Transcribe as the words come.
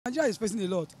Nigeria is facing a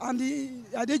lot, and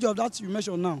at the age of that you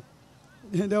mentioned now,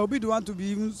 they will be the one to be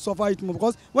even suffer it more,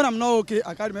 because when I'm not okay,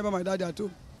 I can't remember my daddy at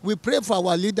home. We pray for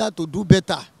our leader to do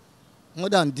better, more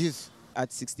than this.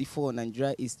 At 64,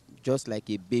 Nigeria is just like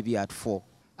a baby at 4.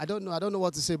 I don't know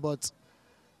what to say, but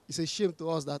it's a shame to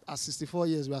us that at 64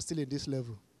 years we are still in this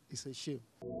level. It's a shame.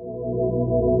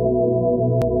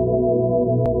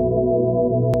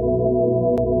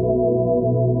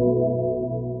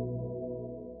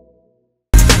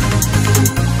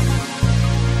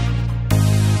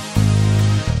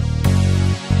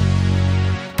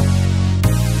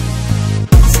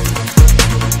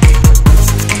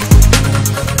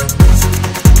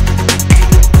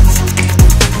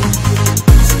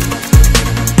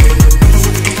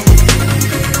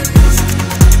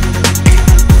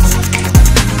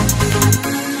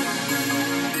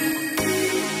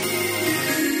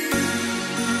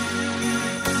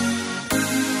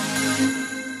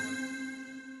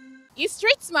 It's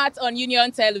Street Smart on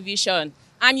Union Television.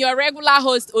 I'm your regular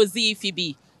host, Ozzy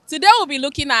Ifibi. Today we'll be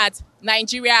looking at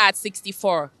Nigeria at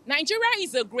 64. Nigeria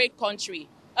is a great country,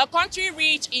 a country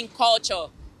rich in culture,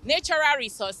 natural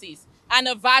resources, and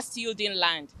a vast yielding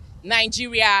land.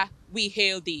 Nigeria, we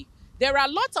hail thee. There are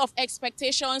lots of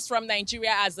expectations from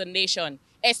Nigeria as a nation,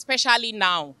 especially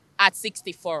now at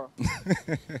 64.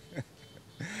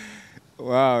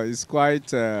 Wow, it's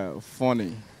quite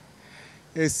funny.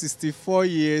 A 64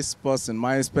 years person,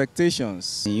 my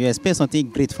expectations. You expect something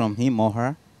great from him or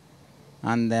her.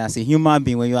 And as a human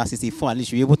being, when you are 64, at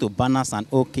least you're able to balance and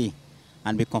okay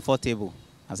and be comfortable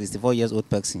as a 64 years old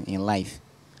person in life.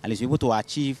 At least you're able to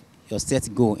achieve your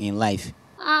set goal in life.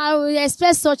 I would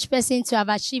expect such person to have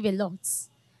achieved a lot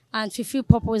and fulfill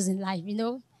purpose in life, you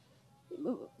know.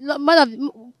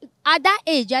 At that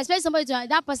age, I expect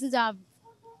that person to have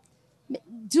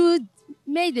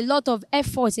made a lot of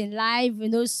efforts in life, you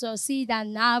know, succeed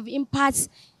and have impact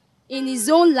in his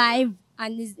own life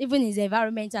and even his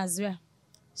environment as well.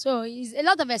 So it's a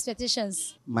lot of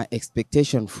expectations. My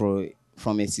expectation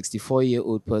from a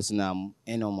 64-year-old person are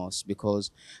enormous,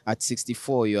 because at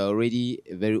 64, you're already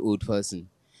a very old person.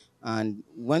 And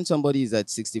when somebody is at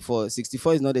 64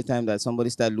 is not the time that somebody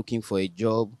starts looking for a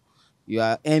job. You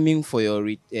are aiming for your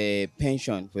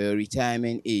pension, for your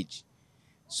retirement age.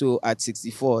 So at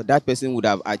 64, that person would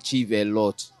have achieved a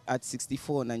lot. At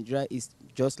 64, Nigeria is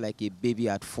just like a baby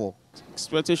at 4.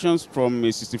 Expectations from a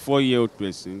 64-year-old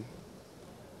person,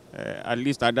 at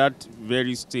least at that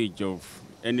very stage of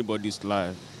anybody's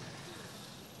life,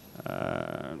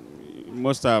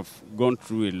 must have gone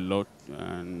through a lot,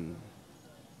 and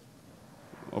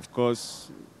of course,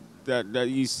 that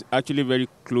is actually very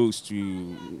close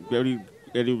to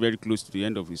very close to the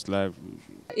end of his life.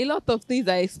 A lot of things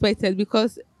are expected,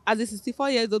 because as a 64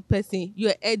 years old person,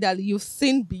 you're elderly, you've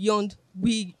seen beyond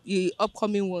the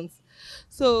upcoming ones.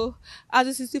 So as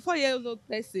a 64 years old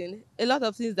person, a lot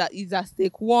of things that is at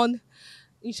stake. One,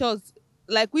 in short,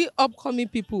 like we upcoming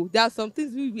people, there are some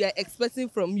things we are expecting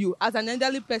from you. As an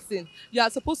elderly person, you are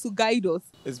supposed to guide us.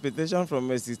 Expectation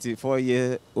from a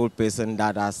 64-year-old person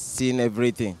that has seen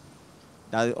everything.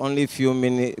 There's only few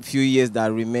years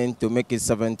that remain to make it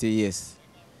 70 years.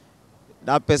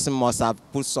 That person must have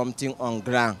put something on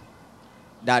ground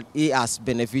that he has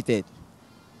benefited,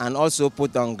 and also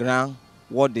put on ground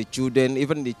what the children,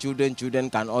 even the children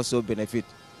can also benefit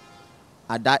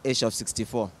at that age of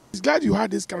 64. I'm glad you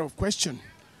had this kind of question.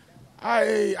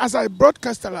 As a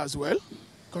broadcaster as well,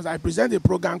 because I present a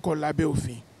program called Labe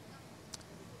Ofin,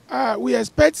 we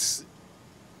expect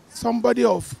somebody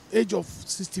of age of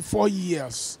 64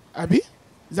 years, Abi?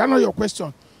 Is that not your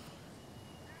question?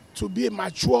 To be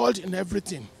matured in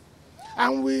everything.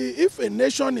 And if a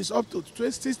nation is up to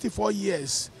 64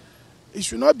 years, it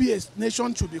should not be a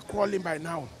nation to be crawling by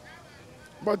now.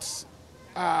 But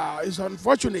it's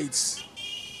unfortunate.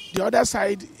 The other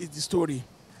side is the story.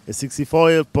 A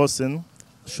 64-year-old person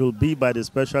should be, by the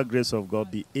special grace of God,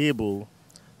 be able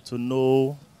to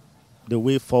know the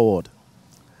way forward.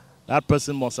 That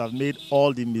person must have made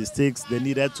all the mistakes they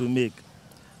needed to make.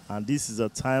 And this is a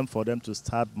time for them to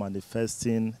start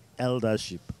manifesting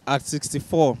eldership. At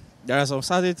 64, there are some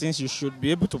certain things you should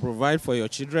be able to provide for your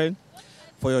children,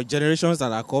 for your generations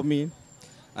that are coming.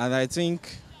 And I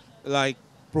think, like,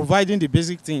 providing the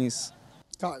basic things.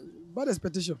 Bad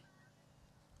expectation.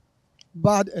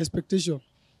 Bad expectation.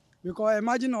 Because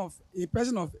imagine of a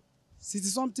person of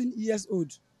 60-something years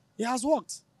old. He has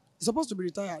worked. He's supposed to be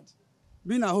retired.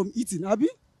 Being at home, eating, Abi?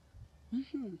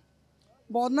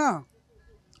 But now,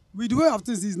 with the way of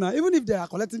things is now, even if they are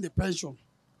collecting the pension,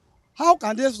 how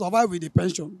can they survive with the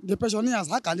pension? The pensioners,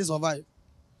 how can they survive?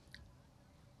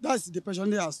 That's the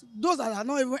pensioners. Those that are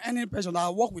not even earning pension,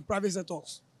 that work with private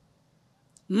sectors.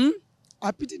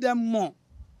 I pity them more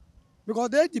because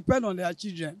they depend on their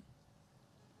children.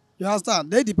 You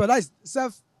understand? They depend. That is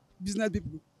self-business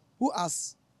people who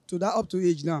has to that up to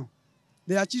age now.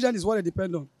 Their children is what they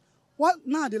depend on. What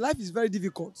now? The life is very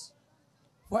difficult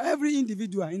for every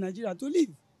individual in Nigeria to live.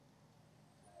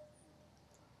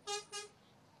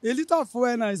 A liter of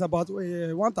fuel now is about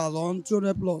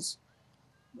 1,200 plus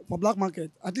for black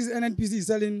market. At least NNPC is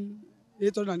selling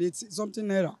 880 something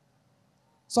naira.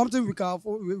 Something we can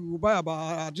afford, we will buy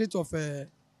about a rate of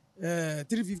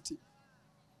 350,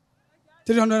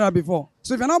 300 naira before.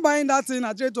 So if you're not buying that thing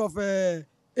at rate of 8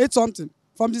 something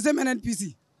from the same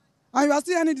NNPC, and you are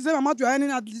still earning the same amount you are earning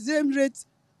at the same rate,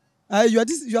 you are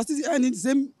still earning the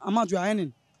same amount you are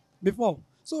earning before.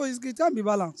 So it can't be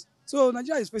balanced. So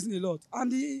Nigeria is facing a lot.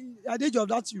 And at the age of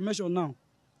that you mentioned now,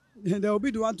 they will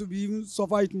be the one to be even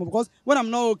suffer it more. Because when I'm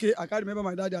not okay, I can't remember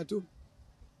my dad at home.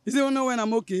 He said, know when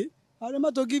I'm okay, I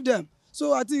remember to give them.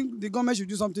 So I think the government should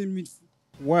do something meaningful.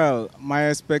 Well, my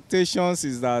expectations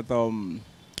is that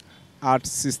at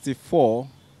 64,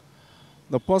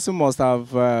 the person must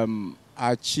have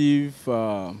achieved,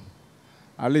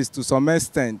 at least to some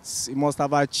extent, he must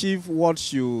have achieved what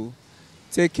should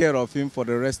take care of him for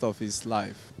the rest of his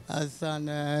life. As an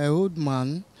old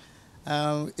man,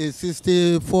 is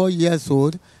 64 years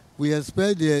old, we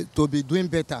expect to be doing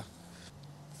better.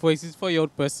 For a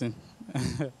 64-year-old person,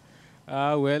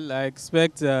 well, I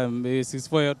expect a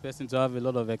 64-year-old person to have a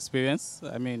lot of experience.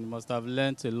 I mean, must have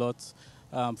learned a lot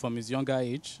from his younger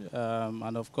age,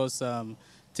 and of course,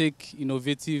 take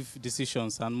innovative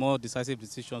decisions and more decisive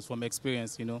decisions from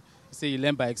experience. You know, you say you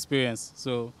learn by experience,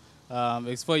 so. A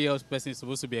 64-year-old person is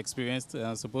supposed to be experienced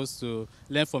and supposed to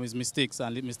learn from his mistakes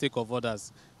and the mistake of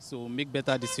others. So make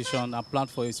better decisions and plan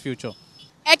for his future.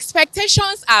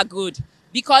 Expectations are good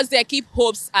because they keep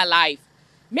hopes alive.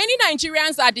 Many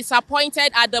Nigerians are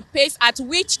disappointed at the pace at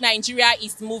which Nigeria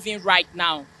is moving right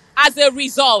now. As a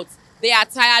result, they are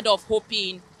tired of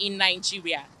hoping in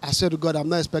Nigeria. I swear to God, I'm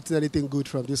not expecting anything good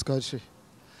from this country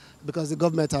because the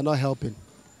government are not helping.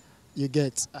 You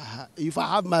get, if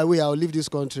I have my way, I'll leave this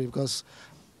country because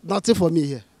nothing for me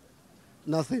here.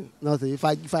 Nothing. If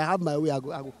I have my way, I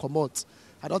will come out.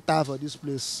 I don't time for this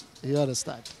place. You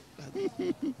understand?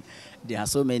 There are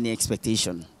so many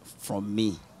expectations from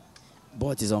me,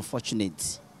 but it's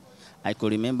unfortunate. I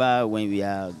could remember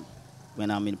when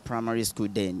I'm in primary school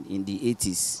then, in the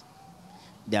 80s,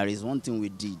 there is one thing we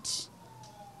did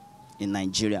in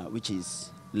Nigeria, which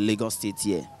is Lagos State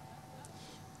here.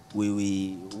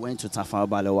 We went to Tafawa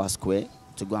Balewa Square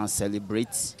to go and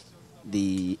celebrate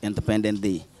the Independence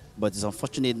Day. But it's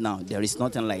unfortunate now, there is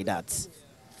nothing like that.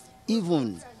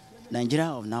 Even Nigeria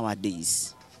of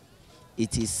nowadays,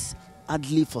 it is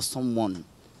hardly for someone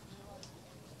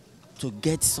to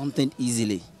get something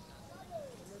easily.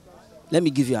 Let me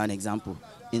give you an example.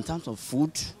 In terms of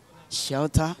food,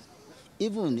 shelter,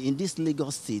 even in this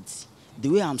Lagos State, the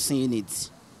way I'm seeing it,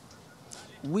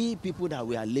 we people that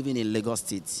we are living in Lagos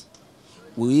State,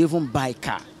 we even buy a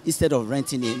car instead of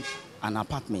renting an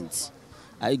apartment.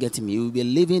 Are you getting me? We'll be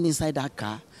living inside that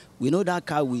car. We know that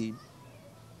car will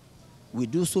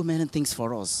do so many things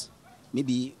for us.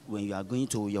 Maybe when you are going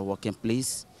to your working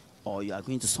place or you are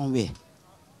going to somewhere.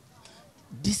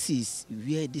 This is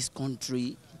where this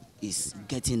country is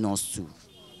getting us to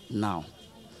now.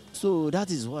 So that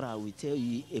is what I will tell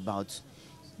you about.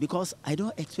 Because I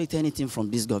don't expect anything from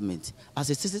this government.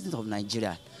 As a citizen of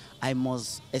Nigeria, I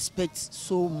must expect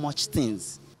so much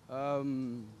things.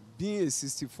 Being a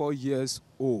 64 years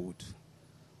old,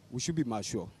 we should be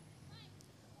mature.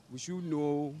 We should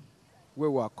know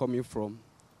where we are coming from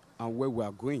and where we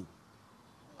are going.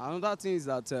 Another thing is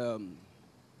that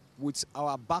with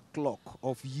our backlog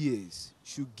of years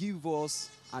should give us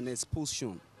an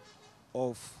exposition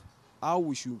of how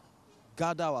we should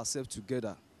gather ourselves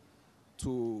together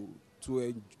to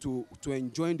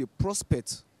enjoy the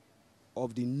prospect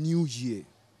of the new year.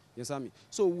 You understand me?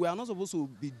 So we are not supposed to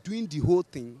be doing the whole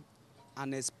thing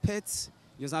and expect,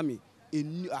 you understand me,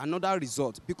 another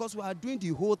result. Because we are doing the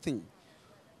whole thing.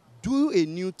 Do a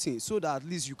new thing so that at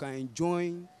least you can enjoy,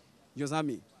 you understand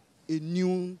me, a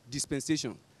new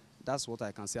dispensation. That's what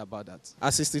I can say about that.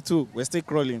 At 62, we're still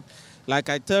crawling. Like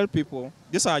I tell people,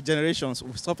 these are generations,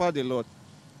 we've suffered a lot.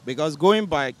 Because going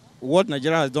by what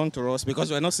Nigeria has done to us,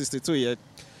 because we're not 62 yet,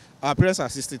 our parents are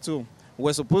 62.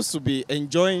 We're supposed to be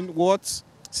enjoying what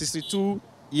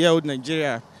 62-year-old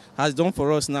Nigeria has done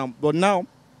for us now. But now,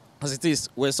 as it is,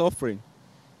 we're suffering.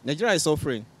 Nigeria is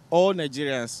suffering. All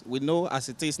Nigerians, we know as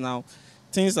it is now,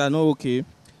 things are not okay.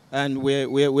 And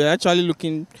we're actually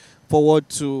looking forward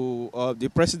to the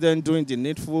president doing the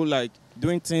needful, like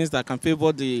doing things that can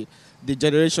favor the the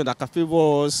generation that can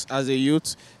favor us as a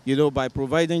youth, by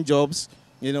providing jobs,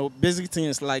 basic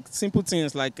things like simple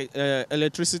things like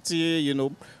electricity,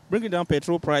 bringing down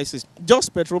petrol prices,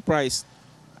 just petrol price.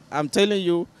 I'm telling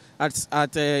you,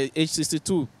 at age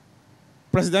 62,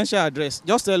 presidential address,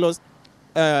 just tell us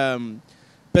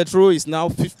petrol is now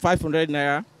 500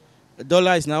 naira,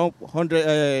 dollar is now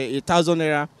 1,000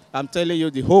 naira. I'm telling you,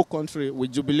 the whole country will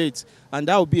jubilate, and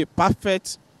that will be a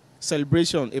perfect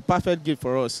celebration, a perfect gift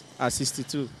for us at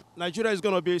 62. Nigeria is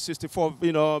going to be 64,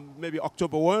 maybe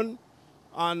October 1.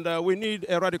 And we need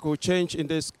a radical change in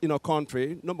this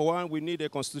country. Number one, we need a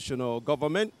constitutional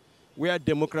government where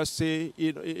democracy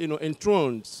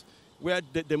enthrones, where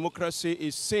the democracy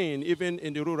is seen even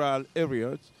in the rural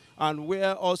areas, and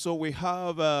where also we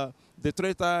have the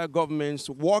traitor governments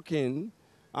working,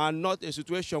 and not a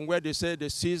situation where they say they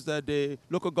seize the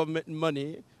local government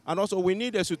money. And also we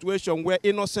need a situation where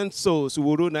innocent souls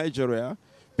will rule Nigeria,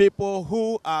 people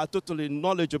who are totally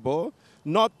knowledgeable,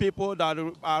 not people that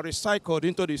are recycled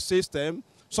into the system.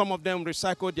 Some of them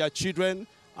recycle their children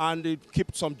and they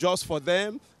keep some jobs for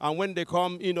them. And when they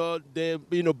come, they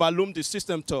balloon the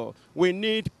system too. We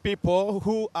need people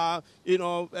who are,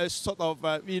 a sort of,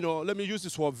 let me use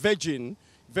this word, virgin,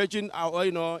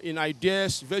 in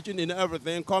ideas, virgin in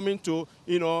everything, coming to,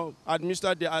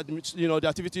 administer the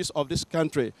activities of this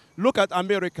country. Look at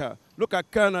America, look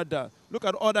at Canada, look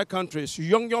at other countries.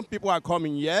 Young people are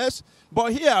coming, yes.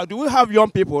 But here, do we have young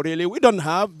people, really? We don't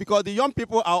have, because the young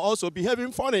people are also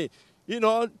behaving funny.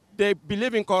 They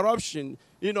believe in corruption.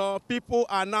 People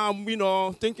are now,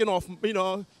 thinking of,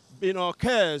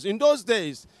 cares. In those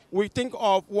days, we think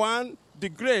of the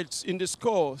grades in the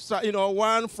score. So,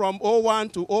 one from 01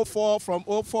 to 04, from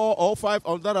 04, 05,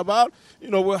 on that about.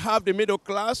 We have the middle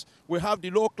class, we have the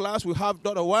low class, we have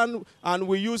the other one, and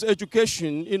we use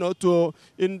education, to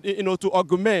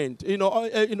augment.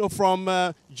 From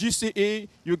GCE,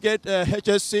 you get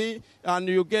HSC, and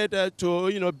you get to,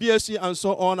 BSc and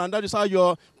so on, and that is how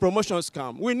your promotions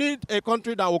come. We need a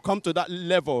country that will come to that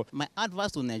level. My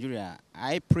advice to Nigeria,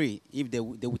 I pray if they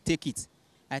will take it.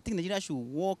 I think Nigeria should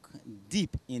work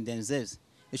deep in themselves.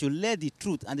 They should learn the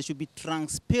truth, and they should be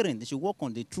transparent. They should work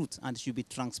on the truth, and they should be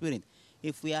transparent.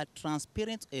 If we are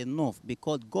transparent enough,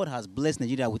 because God has blessed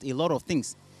Nigeria with a lot of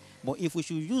things, but if we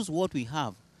should use what we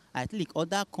have, I think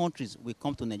other countries will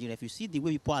come to Nigeria. If you see the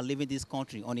way people are living this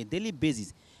country on a daily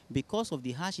basis, because of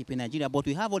the hardship in Nigeria, but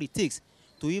we have what it takes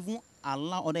to even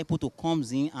allow other people to come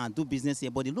in and do business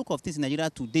here. But the look of things in Nigeria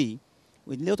today,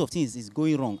 with a lot of things is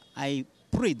going wrong. I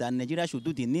pray that Nigeria should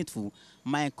do the needful.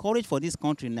 My encourage for this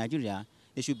country, Nigeria,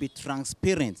 they should be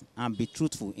transparent and be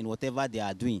truthful in whatever they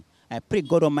are doing. I pray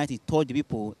God Almighty touch the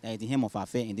people that is the hem of our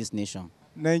affair in this nation.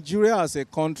 Nigeria as a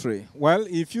country. Well,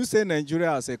 if you say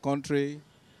Nigeria as a country,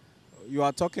 you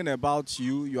are talking about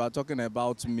you are talking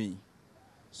about me.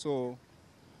 So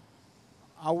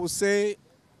I would say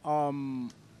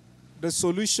the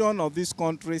solution of this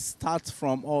country starts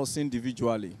from us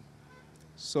individually.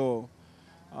 So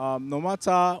no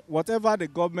matter whatever the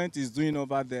government is doing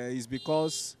over there is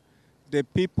because the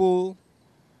people,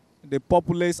 the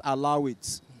populace allow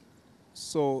it.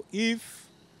 So if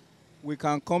we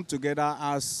can come together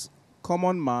as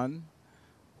common man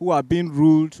who are being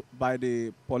ruled by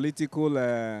the political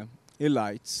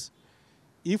elites,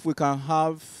 if we can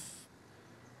have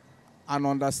an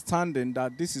understanding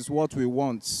that this is what we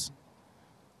want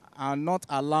and not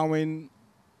allowing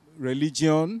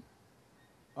religion,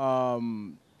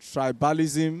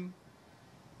 tribalism,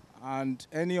 and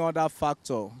any other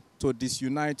factor to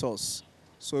disunite us.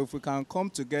 So if we can come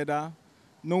together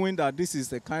knowing that this is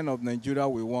the kind of Nigeria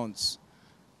we want,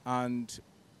 and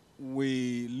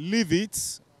we live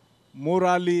it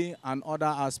morally and other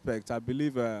aspects, I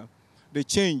believe the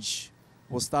change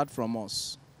will start from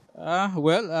us.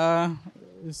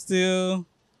 Still,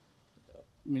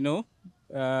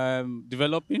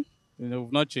 developing.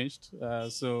 We've not changed.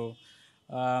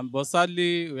 But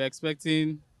sadly, we're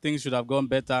expecting things should have gone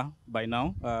better by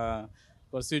now,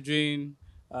 considering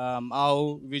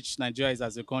how rich Nigeria is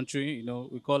as a country.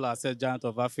 We call ourselves Giant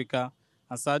of Africa,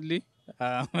 and sadly,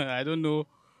 I don't know,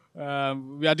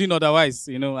 we are doing otherwise.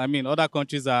 Other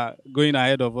countries are going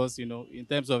ahead of us. In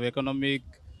terms of economic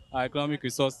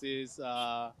resources,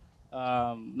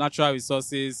 natural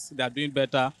resources, they are doing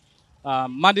better.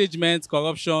 Management,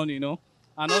 corruption, and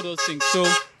all those things. So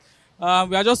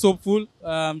we are just hopeful.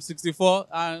 64,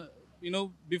 and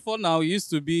before now it used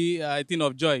to be a thing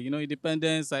of joy.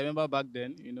 Independence. I remember back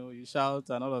then. You shout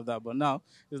and all of that. But now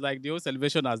it's like the whole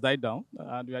celebration has died down,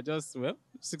 and we are just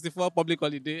 64 public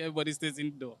holiday. Everybody stays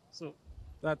indoor. So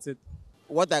that's it.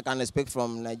 What I can expect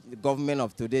from the government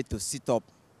of today to sit up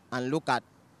and look at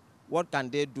what can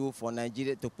they do for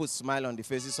Nigeria to put smile on the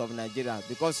faces of Nigeria?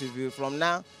 Because if you, from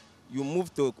now, you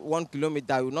move to 1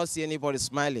 kilometer, you will not see anybody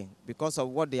smiling because of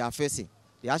what they are facing.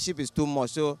 The hardship is too much.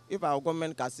 So if our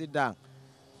government can sit down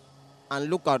and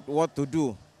look at what to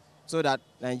do so that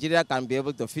Nigeria can be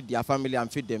able to feed their family and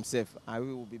feed themselves, and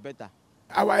we will be better.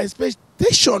 Our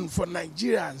expectation for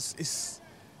Nigerians is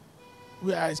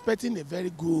we are expecting a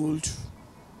very good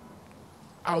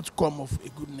outcome of a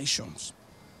good nation.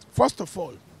 First of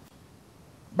all,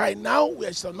 by now we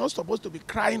are not supposed to be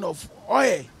crying of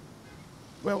oil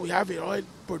when we have an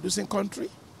oil-producing country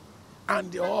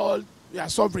and the oil we are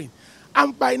suffering.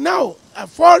 And by now,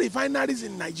 4 refineries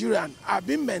in Nigeria have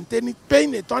been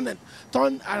paying a ton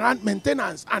around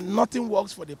maintenance, and nothing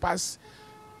works for the past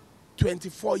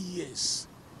 24 years.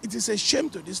 It is a shame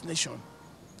to this nation.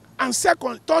 And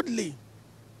thirdly,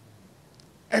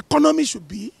 economy should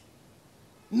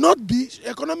not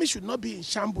be in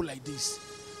shambles like this.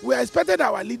 We expected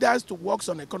our leaders to work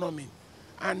on economy.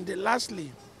 And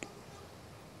lastly,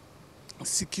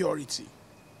 security.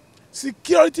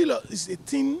 Security is a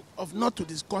thing of not to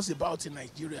discuss about in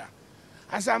Nigeria.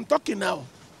 As I'm talking now,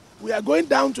 we are going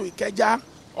down to Ikeja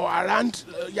or around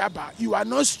Yaba. You are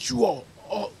not sure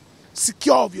or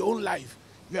secure of your own life.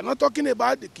 We are not talking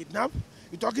about the kidnap.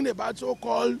 We're talking about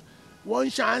so-called one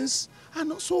chance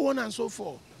and so on and so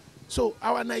forth. So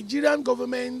our Nigerian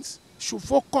government should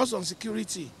focus on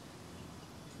security.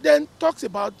 Then talks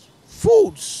about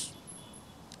foods,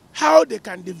 how they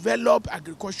can develop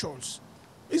agriculture.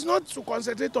 It's not to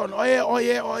concentrate on oil,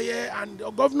 and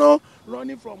the governor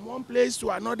running from one place to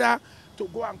another to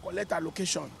go and collect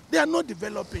allocation. They are not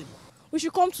developing. We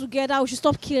should come together. We should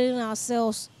stop killing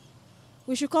ourselves.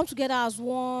 We should come together as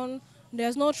one.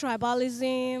 There's no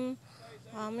tribalism.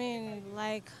 I mean,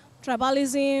 like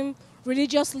tribalism,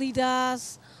 religious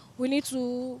leaders. We need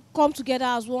to come together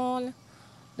as one.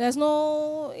 There's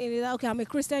no, okay, I'm a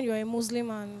Christian, you're a Muslim,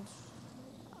 and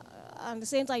at the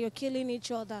same time you're killing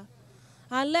each other.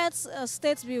 And let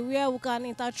states be where we can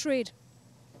intertrade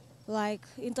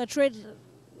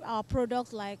our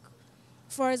product. Like,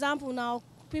 for example, now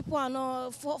people are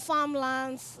not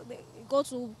farmlands. They go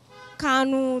to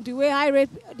Kanu. The way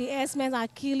the herdsmen are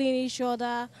killing each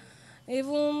other.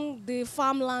 Even the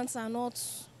farmlands are not.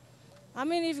 I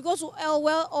mean, if you go to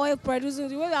oil producing,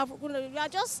 the way we are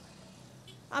just.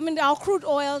 I mean, our crude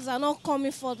oils are not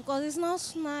coming forth because it's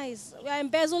not nice. We are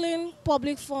embezzling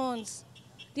public funds.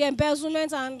 The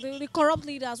embezzlement and the corrupt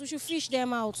leaders, we should fish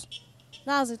them out.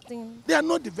 That's the thing. They are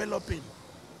not developing.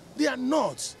 They are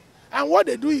not. And what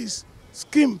they do is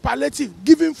scheme, palliative,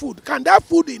 giving food. Can that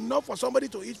food be enough for somebody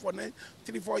to eat for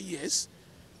 3-4 years?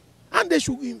 And they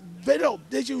should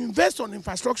invest on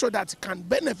infrastructure that can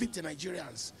benefit the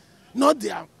Nigerians, not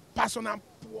their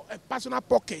personal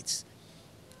pockets.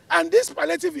 And this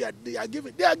palliative they are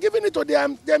giving it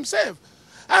to themselves.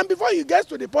 And before it gets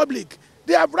to the public,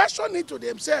 they have rationed it to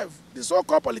themselves. The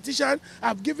so-called politicians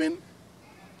have given,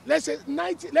 let's say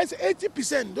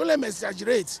 80%, don't let me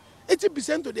exaggerate,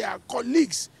 80% to their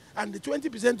colleagues, and the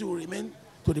 20% will remain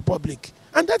to the public.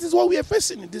 And that is what we are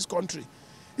facing in this country.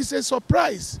 It's a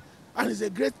surprise, and it's a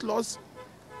great loss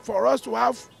for us to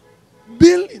have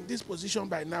been in this position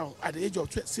by now at the age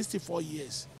of 64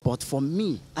 years. But for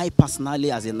me, I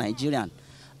personally, as a Nigerian,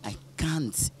 I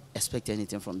can't expect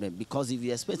anything from them, because if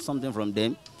you expect something from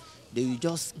them, they will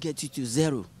just get you to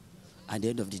zero at the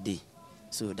end of the day.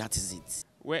 So that is it.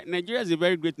 Well, Nigeria is a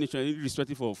very great nation,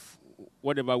 irrespective of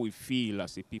whatever we feel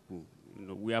as a people. You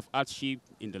know, we have hardship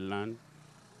in the land,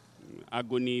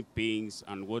 agony, pains,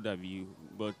 and what have you.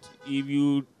 But if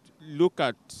you look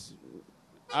at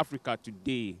Africa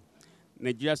today,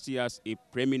 Nigeria still has a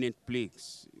preeminent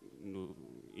place, you know,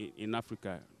 in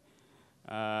Africa.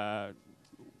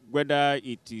 Whether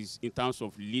it is in terms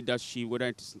of leadership, whether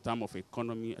it is in terms of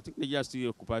economy, I think Nigeria still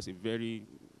occupies a very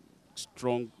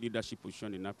strong leadership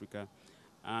position in Africa.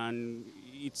 And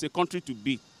it's a country to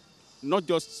beat, not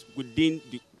just within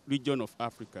the region of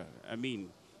Africa, I mean,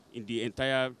 in the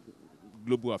entire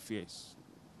global affairs.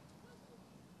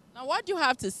 Now, what do you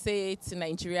have to say to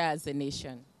Nigeria as a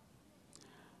nation?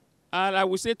 I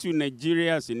would say to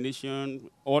Nigeria as a nation,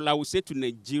 or I would say to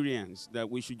Nigerians, that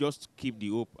we should just keep the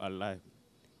hope alive.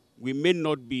 We may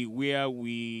not be where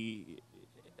we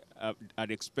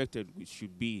had expected we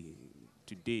should be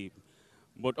today,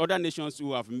 but other nations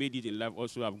who have made it in life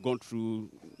also have gone through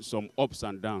some ups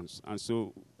and downs. And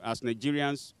so, as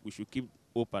Nigerians, we should keep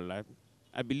hope alive.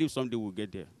 I believe someday we'll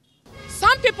get there.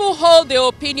 Some people hold the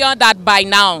opinion that by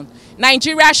now,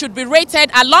 Nigeria should be rated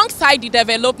alongside the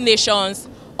developed nations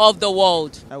of the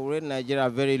world. I would rate Nigeria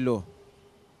very low,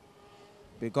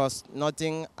 because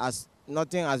nothing has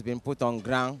nothing has been put on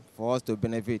ground for us to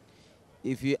benefit.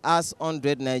 If you ask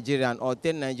 100 Nigerians or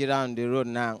 10 Nigerians on the road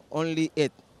now, only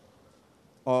 8,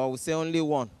 or we say only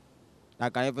 1,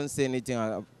 that can even say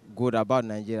anything good about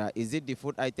Nigeria. Is it the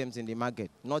food items in the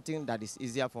market? Nothing that is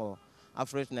easier for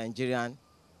average Nigerian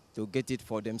to get it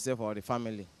for themselves or the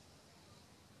family.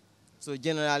 So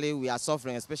generally, we are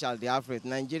suffering, especially the average.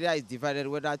 Nigeria is divided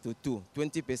whether to two.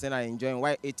 20% are enjoying,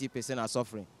 while 80% are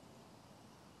suffering.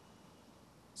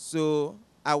 So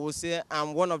I would say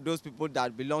I'm one of those people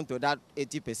that belong to that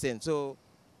 80%. So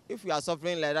if we are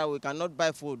suffering like that, we cannot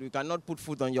buy food, we cannot put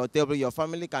food on your table, your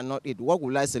family cannot eat. What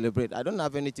will I celebrate? I don't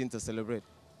have anything to celebrate.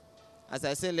 As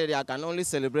I said earlier, I can only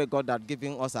celebrate God that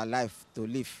giving us a life to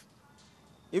live.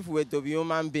 If we were to be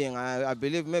human beings, I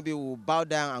believe maybe we'll bow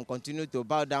down and continue to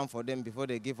bow down for them before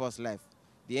they give us life.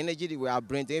 The energy that we are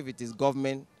bringing, if it is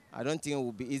government, I don't think it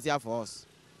will be easier for us.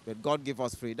 But God give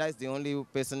us free. That's the only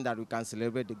person that we can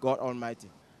celebrate, the God Almighty.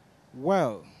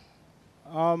 Well,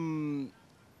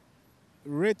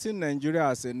 rating Nigeria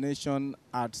as a nation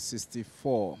at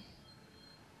 64,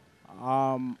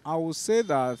 I would say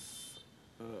that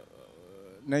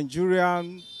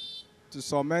Nigerian, to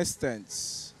some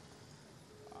extent,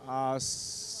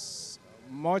 as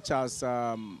much as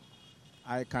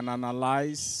I can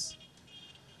analyze,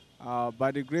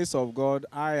 by the grace of God,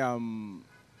 I am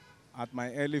at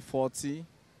my early 40,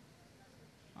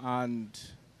 and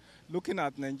looking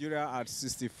at Nigeria at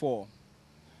 64,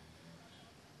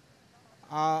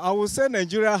 I would say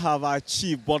Nigeria have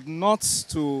achieved, but not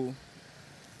to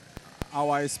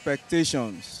our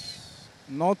expectations.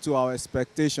 Not to our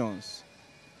expectations.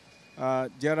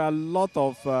 There are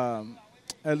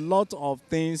a lot of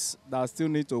things that still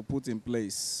need to put in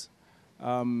place,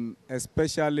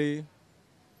 especially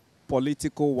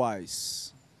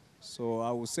political-wise. So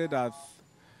I would say that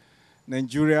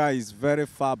Nigeria is very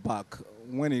far back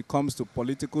when it comes to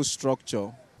political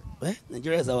structure. Well,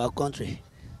 Nigeria is our country,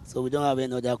 so we don't have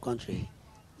any other country.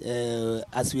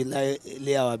 As we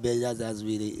lay our beds, as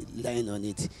we line on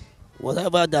it,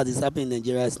 whatever that is happening in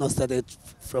Nigeria is not started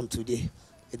from today.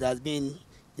 It has been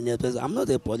in the past. I'm not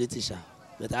a politician,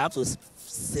 but I have to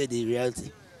say the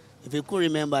reality. If you could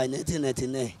remember, in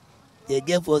 1999, they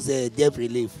gave us a debt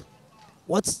relief.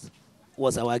 What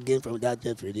was our gain from that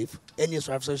debt relief? Any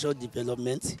infrastructure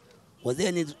development? Was there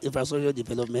any infrastructure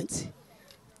development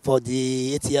for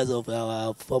the 8 years of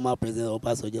our former president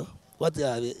Obasanjo? What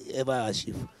have we ever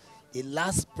achieved? The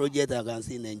last project I can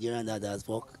see in Nigeria that has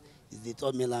worked is the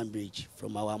Third Mainland Bridge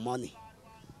from our money.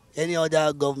 Any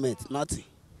other government, nothing.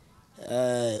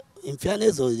 In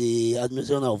fairness of the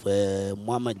administration of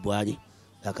Muhammad Buhari,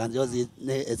 I can just see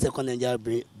a second Nigeria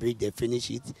bridge, they finish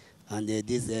it, and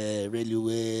this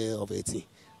railway of 18.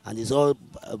 And it's all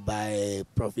by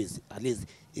profits. At least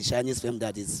the Chinese firm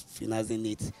that is financing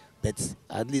it, but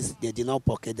at least they did not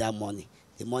pocket that money.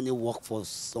 The money worked for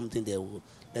something they would.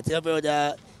 But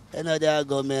any other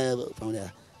government from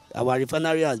there, our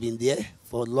refinery has been there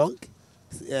for long.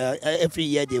 Every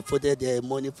year they voted the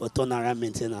money for turnaround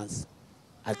maintenance.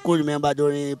 I could remember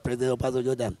during President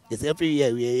Obasanjo time, it's every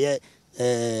year we hear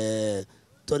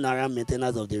turnaround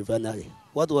maintenance of the refinery.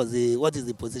 What is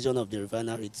the position of the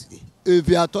refinery today? If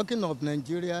we are talking of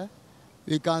Nigeria,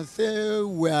 we can say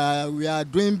we are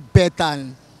doing better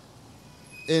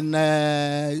in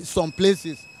some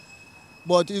places.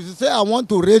 But if you say I want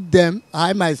to rate them,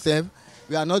 I myself,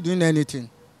 we are not doing anything.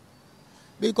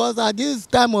 Because at this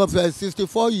time of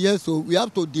 64 years old, we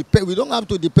have to depend. We don't have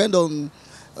to depend on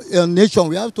a nation.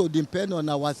 We have to depend on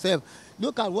ourselves.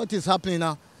 Look at what is happening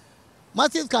now.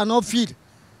 Masses cannot feed.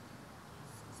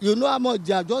 You know how much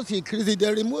they are just increasing.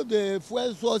 They remove the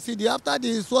fuel subsidy. After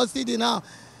the subsidy now,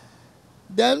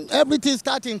 then everything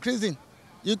starts increasing.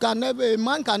 A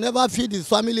man can never feed his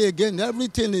family again.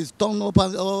 Everything is turned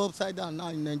upside down now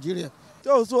in Nigeria.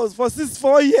 So for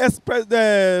 4 years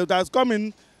that's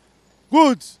coming,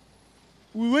 good.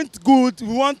 We went good.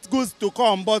 We want goods to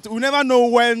come, but we never know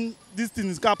when this thing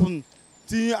is happening.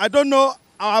 See, I don't know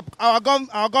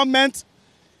our government,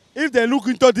 if they look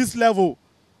into this level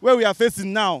where we are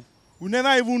facing now, we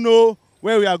never even know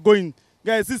where we are going.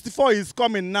 Guys, 64 is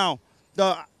coming now.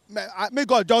 May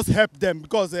God just help them,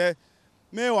 because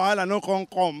may wahala no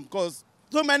come, because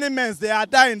so many men, they are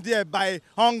dying there by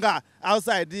hunger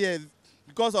outside there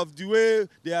because of the way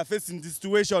they are facing the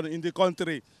situation in the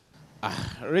country.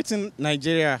 Rating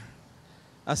Nigeria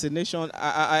as a nation,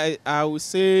 I would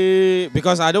say,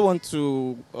 because I don't want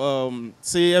to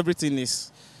say everything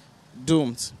is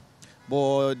doomed,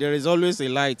 but there is always a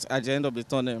light at the end of the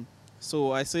tunnel.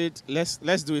 So I said, let's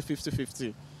do it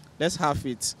 50-50. Let's have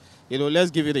it.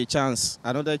 Let's give it a chance,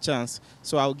 another chance.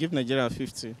 So I'll give Nigeria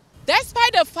 50.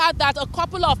 Despite the fact that a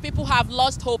couple of people have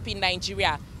lost hope in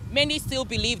Nigeria, many still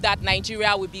believe that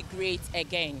Nigeria will be great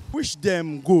again. Wish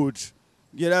them good.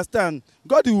 You understand?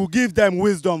 God will give them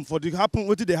wisdom for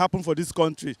what did they happen for this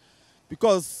country,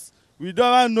 because we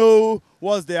don't know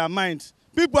what's their mind.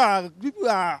 People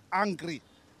are angry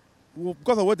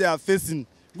because of what they are facing.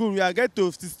 Good, we are getting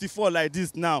to 64 like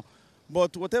this now,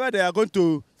 but whatever they are going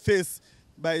to face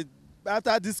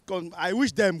after this, I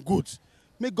wish them good.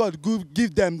 May God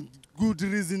give them good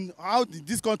reason how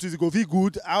this country is going to be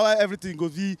good, how everything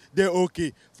going to be there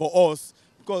okay for us.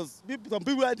 Because some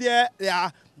people are there, they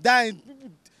are dying.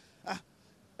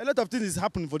 A lot of things is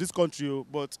happening for this country,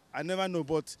 but I never know.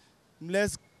 But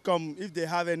let's come if they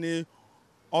have any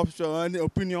option, any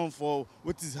opinion for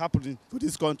what is happening to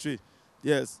this country.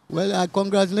 Yes. Well, I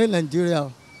congratulate Nigeria.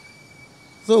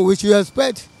 So we should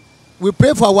expect, we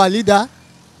pray for our leader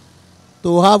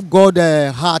to have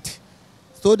God's heart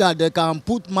so that they can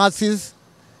put masses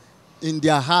in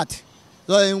their heart.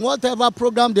 So in whatever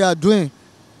program they are doing,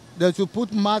 they should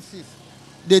put masses.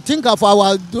 They think of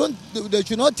they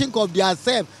should not think of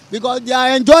themselves because they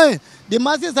are enjoying. The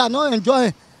masses are not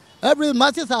enjoying. Every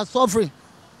masses are suffering.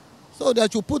 So they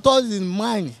should put us in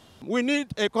mind. We need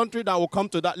a country that will come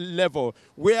to that level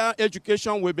where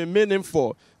education will be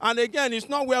meaningful. And again, it's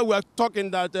not where we're talking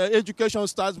that education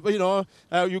starts,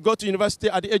 you go to university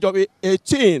at the age of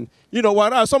 18.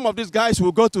 Whereas some of these guys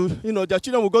will go to, their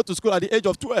children will go to school at the age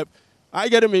of 12. I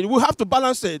get it. We have to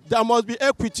balance it. There must be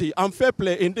equity and fair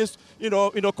play in this,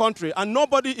 country. And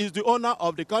nobody is the owner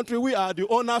of the country. We are the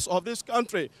owners of this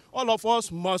country. All of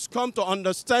us must come to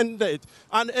understand it.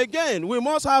 And again, we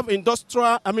must have a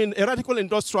radical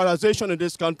industrialization in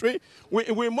this country.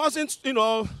 We mustn't,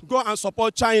 go and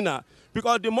support China.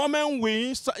 Because the moment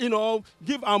we,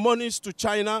 give our monies to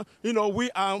China, we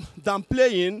are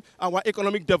downplaying our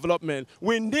economic development.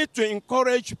 We need to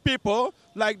encourage people,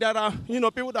 like there are,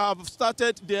 people that have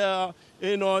started their,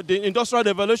 the industrial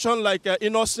revolution, like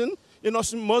Innocent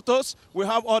Motors. We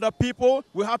have other people.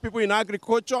 We have people in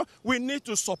agriculture. We need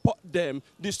to support them.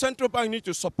 The central bank needs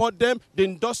to support them. The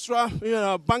industrial,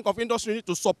 Bank of Industry needs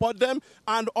to support them,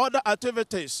 and other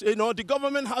activities. The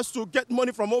government has to get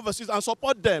money from overseas and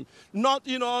support them. Not,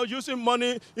 using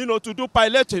money, to do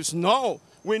palliatives. No.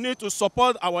 We need to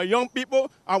support our young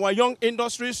people, our young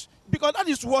industries, because that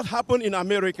is what happened in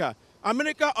America.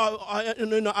 America,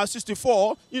 at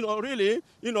 64, really,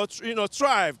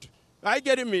 thrived. I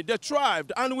get it, they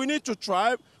thrived, and we need to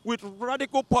thrive with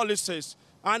radical policies.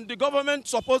 And the government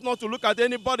supposed not to look at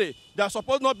anybody. There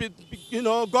supposed not be,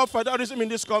 godfatherism in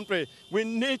this country. We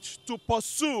need to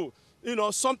pursue,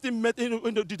 something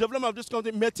in the development of this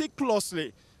country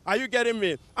meticulously. Are you getting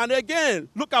me? And again,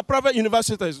 look at private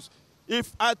universities.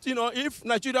 If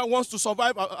Nigeria wants to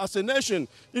survive as a nation,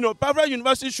 private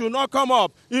universities should not come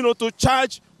up, to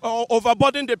charge or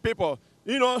overburden the people.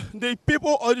 The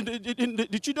people or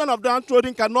the children of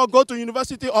downtrodden cannot go to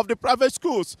university of the private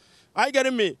schools. Are you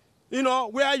getting me?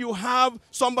 Where you have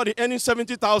somebody earning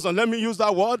 70,000, let me use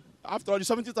that word. After all, the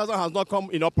 70,000 has not come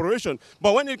in operation.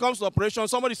 But when it comes to operation,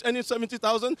 somebody is earning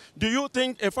 70,000. Do you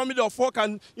think a family of 4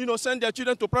 can, send their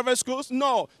children to private schools?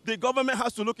 No. The government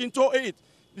has to look into it.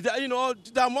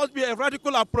 There must be a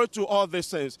radical approach to all these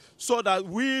things so that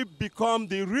we become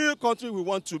the real country we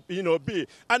want to, be.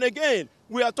 And again,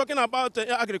 we are talking about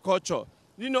agriculture.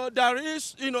 There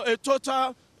is, a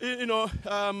total,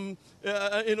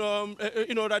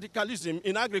 radicalism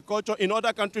in agriculture in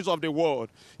other countries of the world.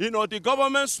 The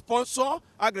government sponsor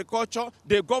agriculture.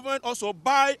 The government also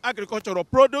buy agricultural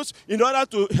produce in order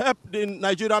to help the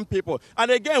Nigerian people.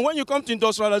 And again, when you come to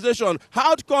industrialization,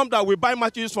 how come that we buy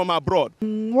materials from abroad?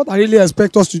 What I really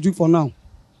expect us to do for now,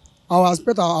 I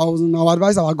will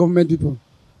advise our government people,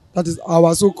 that is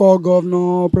our so-called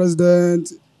governor,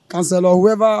 president, councillor,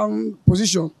 whoever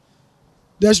position,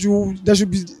 they should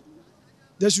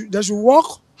work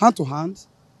hand to hand,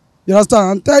 you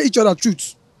understand, and tell each other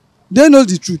truth. They know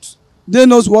the truth. They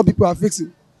know what people are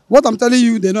fixing. What I'm telling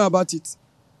you, they know about it.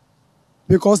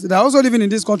 Because they are also living in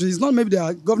this country. It's not maybe they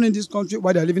are governing this country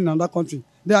while they are living in another country.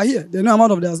 They are here. They know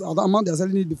the amount they are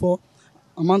selling it before,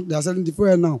 amount they are selling the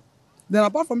fuel now. Then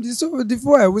apart from this, the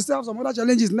fuel, we still have some other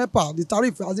challenges. Nepal, the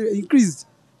tariff has increased.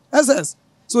 SS.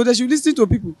 So they should listen to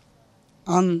people.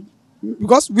 And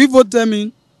because we vote them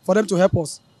in for them to help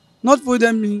us. Not vote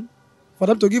them in for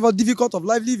them to give us difficult of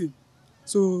life living.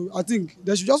 So I think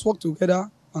they should just work together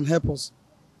and help us.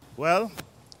 Well,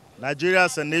 Nigeria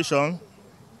as a nation,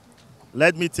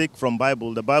 let me take from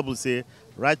Bible. The Bible says,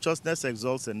 righteousness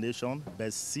exalts a nation,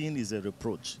 but sin is a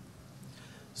reproach.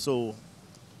 So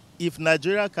if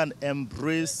Nigeria can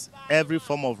embrace every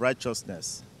form of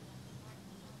righteousness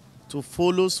to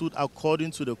follow suit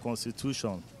according to the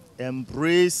Constitution,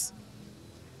 embrace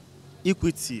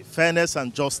equity, fairness,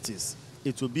 and justice,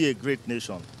 it will be a great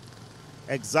nation.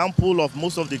 Example of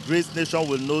most of the great nations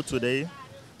we'll know today,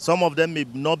 some of them may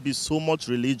not be so much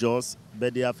religious,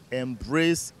 but they have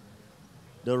embraced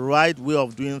the right way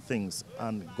of doing things,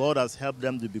 and God has helped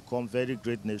them to become very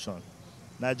great nation.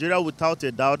 Nigeria, without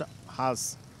a doubt,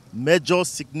 has major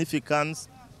significant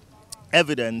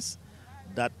evidence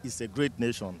that it's a great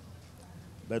nation.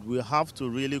 But we have to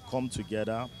really come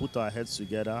together, put our heads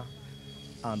together,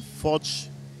 and forge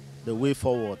the way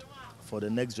forward for the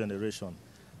next generation.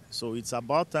 So it's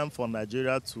about time for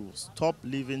Nigeria to stop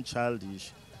living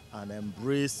childish and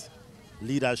embrace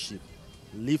leadership,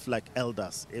 live like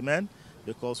elders. Amen?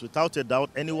 Because without a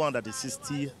doubt, anyone that is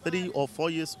 63 or 4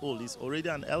 years old is already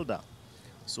an elder.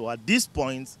 So at this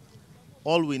point,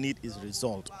 all we need is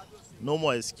result. No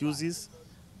more excuses,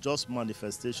 just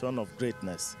manifestation of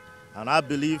greatness. And I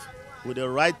believe with the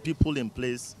right people in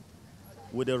place,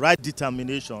 with the right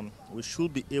determination, we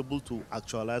should be able to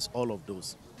actualize all of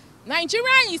those.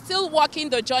 Nigeria is still walking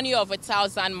the journey of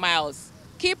 1,000 miles.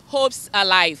 Keep hopes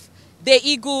alive. The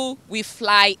eagle will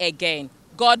fly again.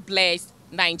 God bless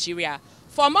Nigeria.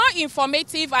 For more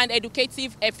informative and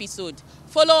educative episodes,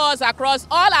 follow us across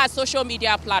all our social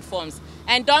media platforms.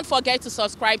 And don't forget to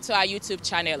subscribe to our YouTube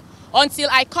channel. Until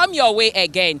I come your way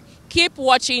again, keep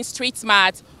watching Street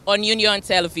Smart on Union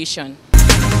Television.